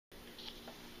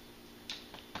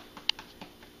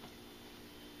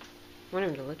I want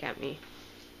him to look at me.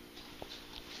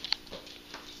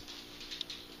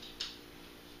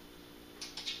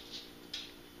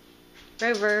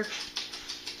 Rover.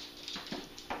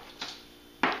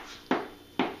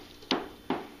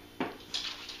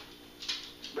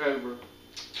 Rover.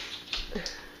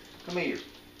 Come here.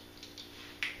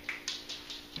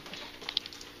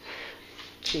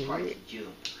 Quite a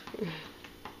jump.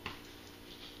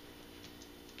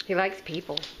 He likes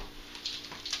people.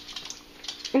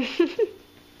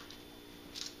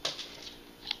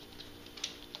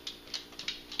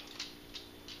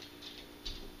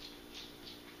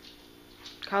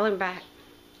 Call him back.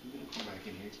 You don't come back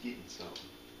in here, it's getting salty.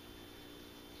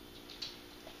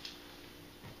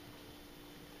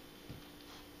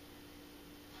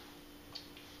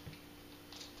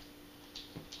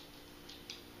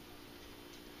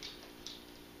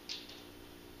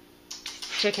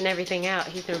 Checking everything out.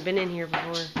 He's never been in here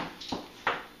before.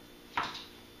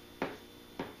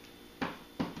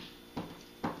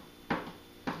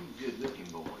 Good looking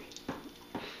boy.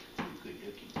 Good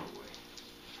looking boy.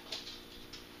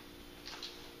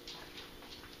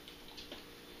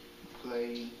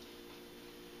 Play.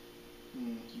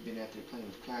 You've been out there playing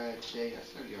with Clyde today? I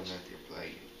saw y'all out there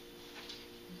playing.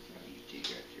 I saw you two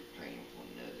out there playing with one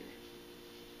another.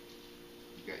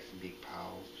 You got some big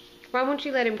paws. Why won't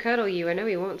you let him cuddle you? I know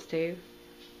he wants to.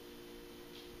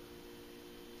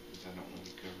 Because I don't want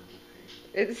to cover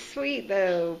with hair. It's sweet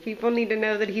though. People need to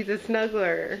know that he's a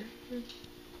snuggler.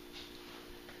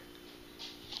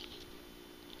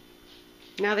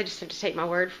 Now they just have to take my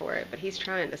word for it, but he's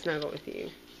trying to snuggle with you.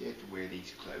 You have to wear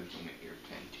these clothes on the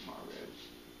airplane tomorrow.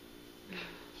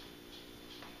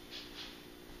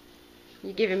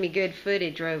 You're giving me good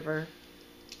footage, Rover.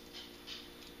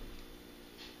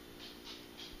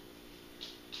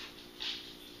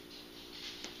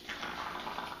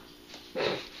 You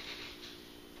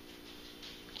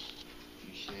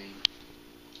see?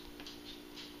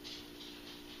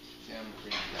 Sound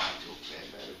pretty docile,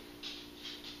 fellow.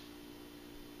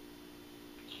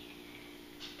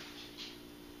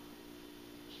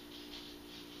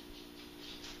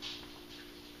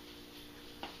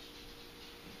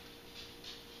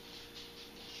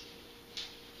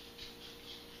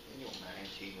 They don't mind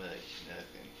too much,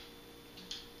 nothing.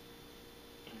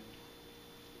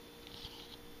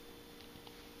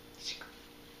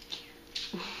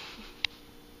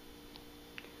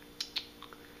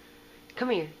 Come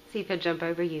here. See if he'll jump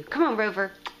over you. Come on,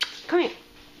 Rover. Come here.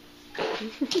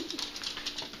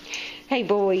 Hey,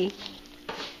 boy.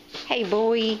 Hey,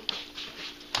 boy.